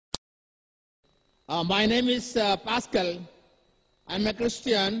My name is Pascal. I'm a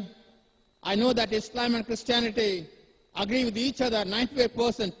Christian. I know that Islam and Christianity agree with each other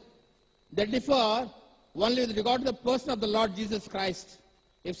 95%. They differ only with regard to the person of the Lord Jesus Christ.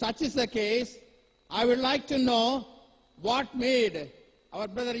 If such is the case, I would like to know what made our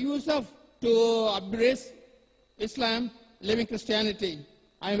brother Yusuf to embrace Islam, living Christianity.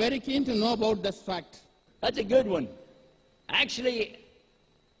 I am very keen to know about this fact. That's a good one. Actually,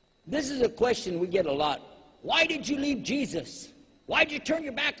 this is a question we get a lot. Why did you leave Jesus? Why did you turn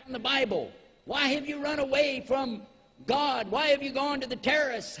your back on the Bible? Why have you run away from God? Why have you gone to the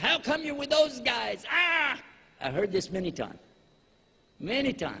terrorists? How come you're with those guys? I heard this many times.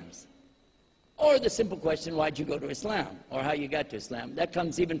 Many times. Or the simple question, why'd you go to Islam? Or how you got to Islam. That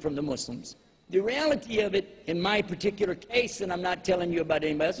comes even from the Muslims. The reality of it, in my particular case, and I'm not telling you about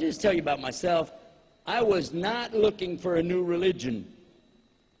anybody else, I'll just tell you about myself, I was not looking for a new religion.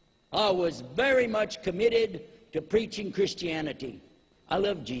 I was very much committed to preaching Christianity. I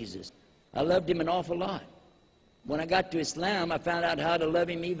loved Jesus. I loved him an awful lot. When I got to Islam, I found out how to love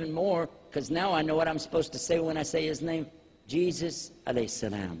him even more, because now I know what I'm supposed to say when I say his name. Jesus alayhi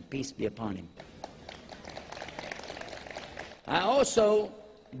salam, peace be upon him. I also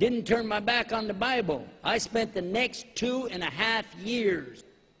didn't turn my back on the Bible. I spent the next 2.5 years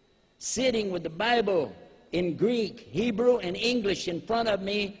sitting with the Bible in Greek, Hebrew, and English in front of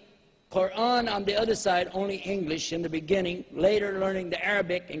me, Quran on the other side, only English in the beginning, later learning the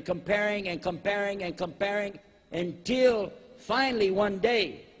Arabic and comparing and comparing and comparing, until finally one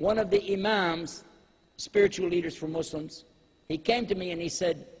day, one of the imams, spiritual leaders for Muslims, he came to me and he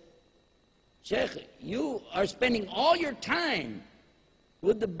said, Sheikh, you are spending all your time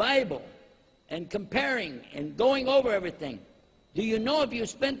with the Bible and comparing and going over everything. Do you know if you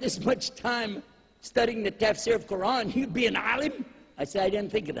spent this much time studying the tafsir of Quran, you'd be an alim? I said, I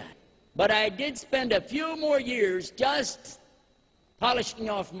didn't think of that. But I did spend a few more years just polishing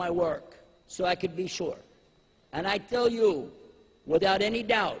off my work so I could be sure. And I tell you, without any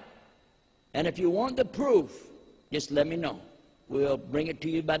doubt, and if you want the proof, just let me know. We'll bring it to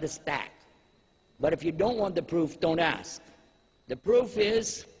you by the stack. But if you don't want the proof, don't ask. The proof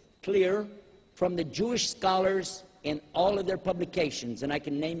is clear from the Jewish scholars in all of their publications, and I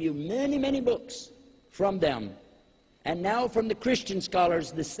can name you many, many books from them. And now from the Christian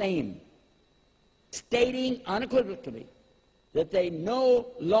scholars, the same, stating unequivocally that they no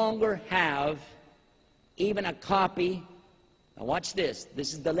longer have even a copy. Now watch this.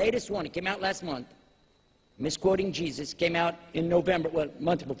 This is the latest one. It came out last month. Misquoting Jesus. Came out in November. Well,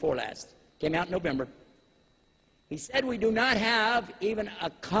 month before last. Came out in November. He said we do not have even a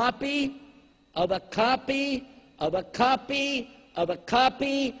copy of a copy of a copy of a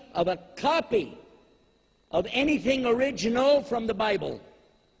copy of a copy of anything original from the Bible.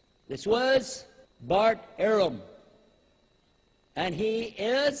 This was Bart Ehrman. And he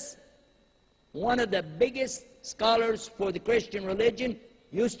is one of the biggest scholars for the Christian religion.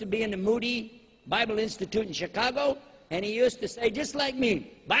 Used to be in the Moody Bible Institute in Chicago. And he used to say, just like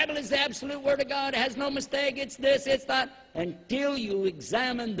me, Bible is the absolute word of God, it has no mistake, it's this, it's that. Until you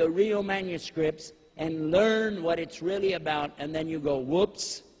examine the real manuscripts and learn what it's really about, and then you go,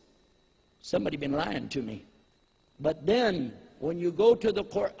 whoops, somebody been lying to me. But then, when you go to the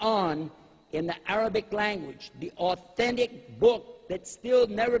Quran in the Arabic language, the authentic book that's still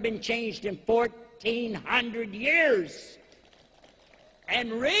never been changed in 1,400 years,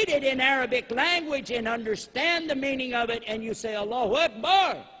 and read it in Arabic language and understand the meaning of it, and you say, Allahu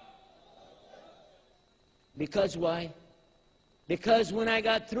Akbar. Because why? Because when I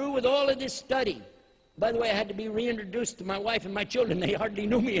got through with all of this study, by the way, I had to be reintroduced to my wife and my children. They hardly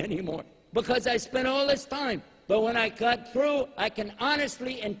knew me anymore because I spent all this time. But when I got through, I can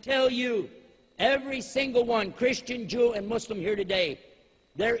honestly and tell you, every single one, Christian, Jew, and Muslim here today,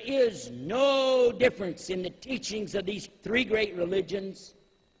 there is no difference in the teachings of these three great religions.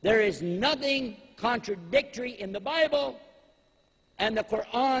 There is nothing contradictory in the Bible and the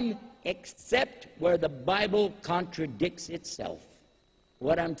Quran except where the Bible contradicts itself.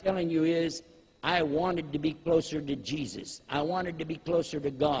 What I'm telling you is, I wanted to be closer to Jesus. I wanted to be closer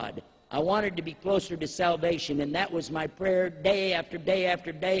to God. I wanted to be closer to salvation, and that was my prayer day after day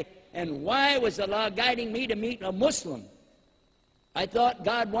after day. And why was Allah guiding me to meet a Muslim? I thought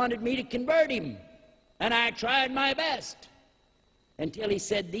God wanted me to convert him, and I tried my best until he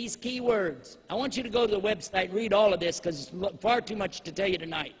said these key words. I want you to go to the website, read all of this, because it's far too much to tell you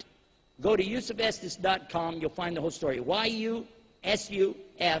tonight. Go to yusufestes.com. You'll find the whole story.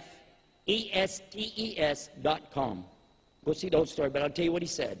 YUSUFESTES.com. Go see the whole story, but I'll tell you what he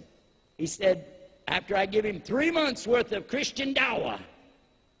said. He said, after I give him 3 months worth of Christian dawah,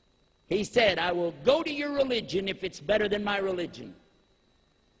 He said, I will go to your religion if it's better than my religion.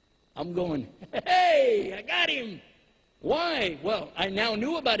 I'm going, hey, I got him. Why? Well, I now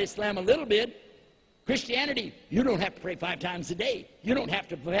knew about Islam a little bit. Christianity, you don't have to pray 5 times a day. You don't have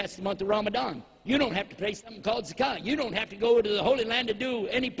to fast the month of Ramadan. You don't have to pay something called zakah. You don't have to go to the Holy Land to do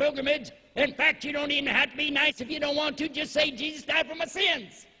any pilgrimage. In fact, you don't even have to be nice if you don't want to. Just say, Jesus died for my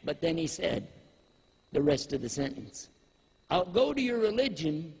sins. But then he said the rest of the sentence. I'll go to your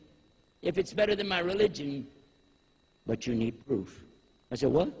religion if it's better than my religion, but you need proof. I said,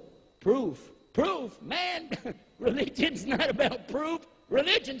 what? Proof? Proof? Man, religion's not about proof.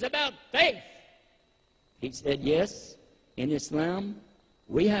 Religion's about faith. He said, yes, in Islam,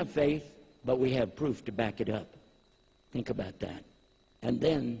 we have faith, but we have proof to back it up. Think about that. And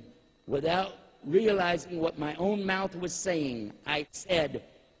then, without realizing what my own mouth was saying, I said,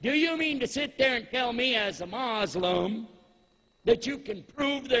 do you mean to sit there and tell me as a Muslim that you can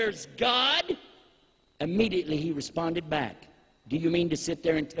prove there's God? Immediately he responded back, do you mean to sit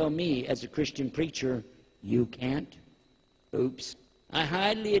there and tell me as a Christian preacher you can't? Oops. I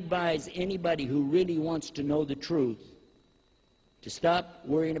highly advise anybody who really wants to know the truth to stop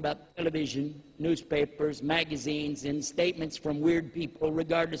worrying about television, newspapers, magazines, and statements from weird people,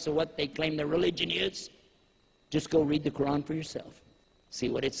 regardless of what they claim their religion is. Just go read the Quran for yourself. See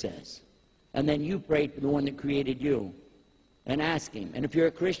what it says. And then you pray to the one that created you and ask him. And if you're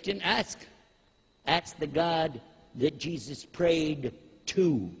a Christian, ask. Ask the God that Jesus prayed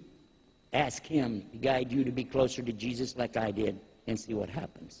to. Ask him to guide you to be closer to Jesus like I did, and see what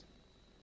happens.